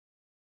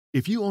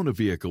If you own a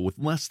vehicle with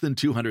less than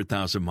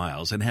 200,000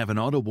 miles and have an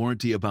auto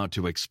warranty about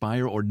to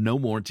expire or no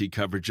warranty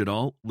coverage at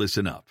all,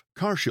 listen up.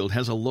 CarShield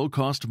has a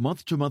low-cost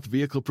month-to-month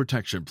vehicle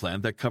protection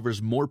plan that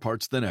covers more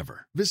parts than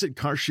ever. Visit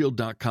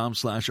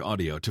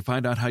carshield.com/audio to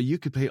find out how you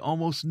could pay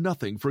almost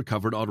nothing for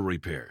covered auto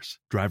repairs.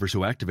 Drivers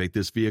who activate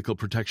this vehicle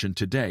protection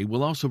today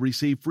will also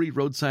receive free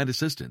roadside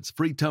assistance,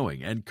 free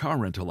towing, and car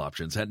rental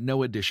options at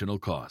no additional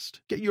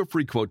cost. Get your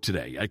free quote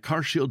today at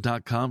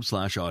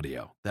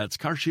carshield.com/audio. That's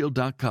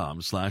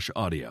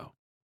carshield.com/audio.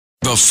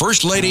 The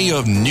First Lady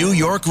of New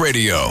York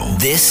Radio.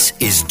 This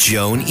is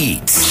Joan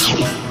Eats.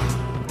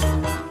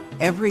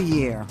 Every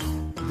year,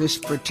 this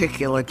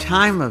particular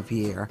time of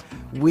year,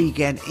 we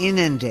get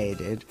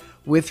inundated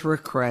with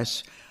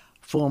requests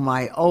for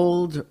my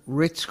old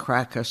Ritz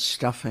cracker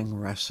stuffing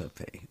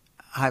recipe.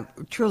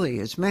 Truly,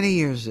 as many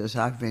years as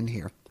I've been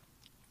here,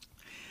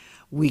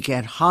 we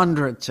get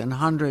hundreds and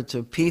hundreds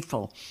of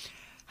people.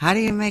 How do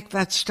you make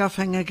that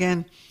stuffing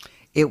again?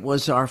 It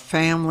was our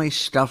family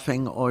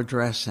stuffing or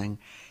dressing.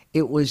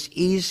 It was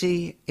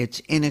easy,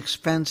 it's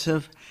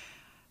inexpensive,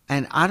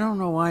 and I don't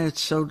know why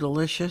it's so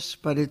delicious,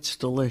 but it's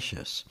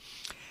delicious.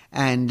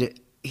 And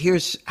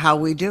here's how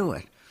we do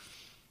it.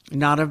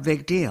 Not a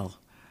big deal.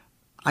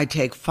 I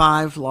take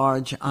 5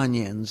 large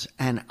onions,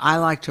 and I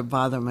like to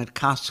buy them at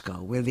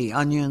Costco, where the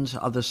onions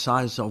are the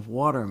size of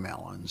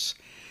watermelons.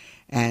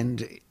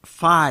 And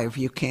 5,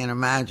 you can't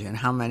imagine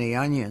how many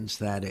onions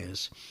that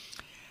is.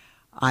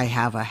 I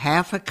have a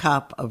half a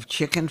cup of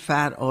chicken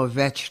fat or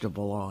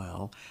vegetable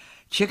oil.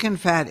 Chicken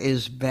fat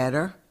is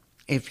better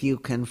if you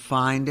can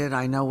find it.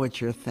 I know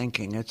what you're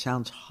thinking. It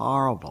sounds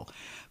horrible,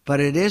 but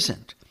it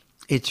isn't.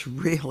 It's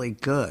really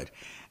good,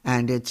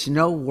 and it's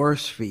no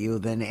worse for you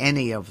than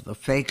any of the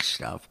fake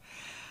stuff.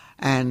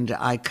 And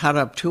I cut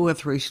up 2 or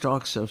 3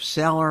 stalks of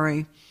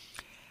celery,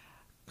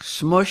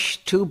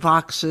 smush 2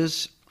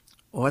 boxes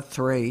or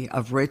 3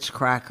 of Ritz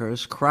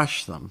crackers,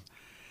 crush them,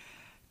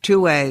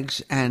 2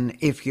 eggs, and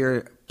if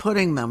you're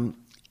putting them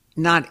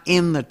not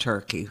in the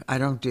turkey, I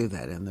don't do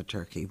that in the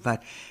turkey,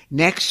 but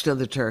next to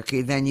the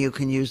turkey, then you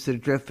can use the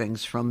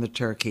drippings from the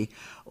turkey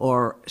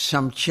or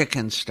some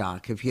chicken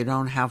stock. If you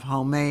don't have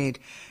homemade,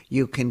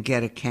 you can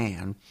get a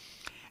can.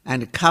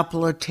 And a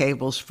couple of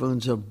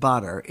tablespoons of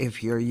butter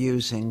if you're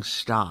using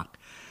stock.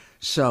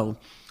 So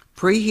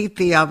preheat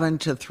the oven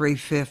to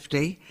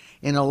 350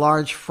 in a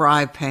large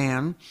fry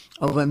pan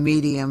over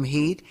medium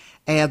heat.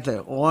 Add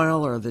the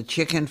oil or the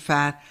chicken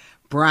fat.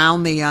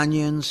 Brown the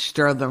onions,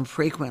 stir them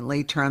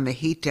frequently, turn the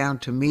heat down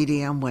to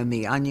medium when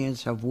the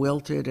onions have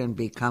wilted and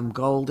become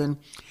golden,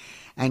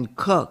 and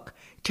cook.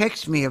 It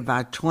takes me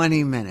about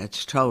 20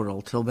 minutes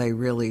total till they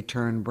really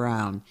turn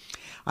brown.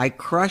 I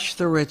crush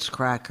the Ritz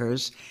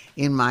crackers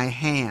in my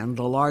hand.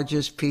 The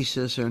largest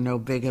pieces are no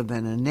bigger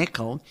than a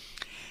nickel.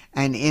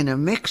 And in a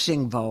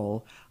mixing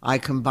bowl, I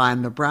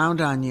combine the browned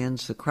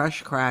onions, the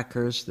crushed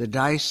crackers, the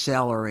diced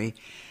celery,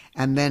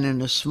 and then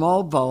in a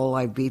small bowl,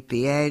 I beat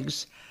the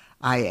eggs.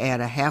 I add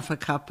a half a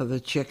cup of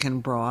the chicken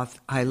broth.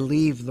 I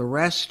leave the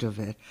rest of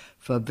it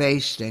for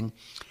basting,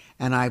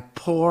 and I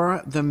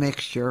pour the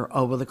mixture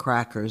over the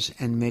crackers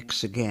and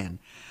mix again.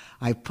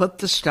 I put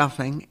the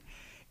stuffing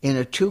in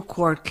a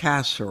 2-quart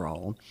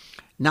casserole,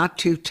 not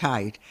too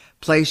tight,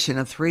 place in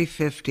a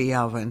 350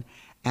 oven,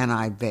 and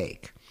I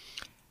bake.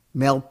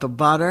 Melt the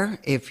butter,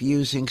 if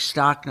using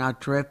stock, not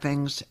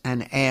drippings,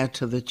 and add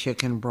to the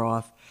chicken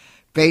broth.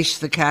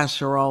 Baste the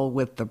casserole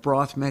with the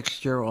broth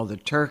mixture or the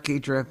turkey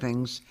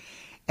drippings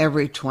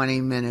every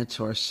 20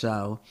 minutes or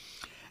so.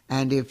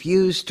 And if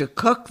used to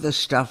cook the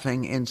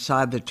stuffing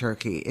inside the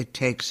turkey, it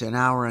takes an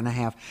hour and a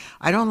half.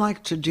 I don't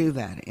like to do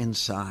that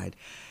inside.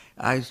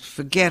 I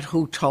forget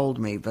who told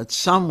me, but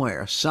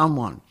somewhere,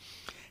 someone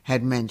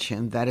had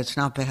mentioned that it's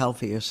not the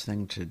healthiest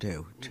thing to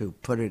do, to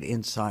put it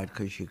inside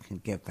because you can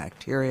get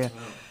bacteria.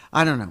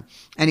 I don't know.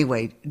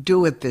 Anyway,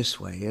 do it this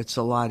way. It's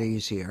a lot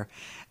easier,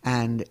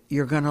 and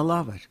you're going to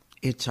love it.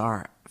 It's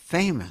our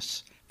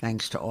famous,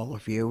 thanks to all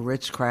of you,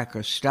 Ritz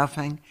cracker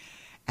stuffing,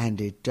 and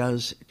it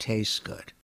does taste good.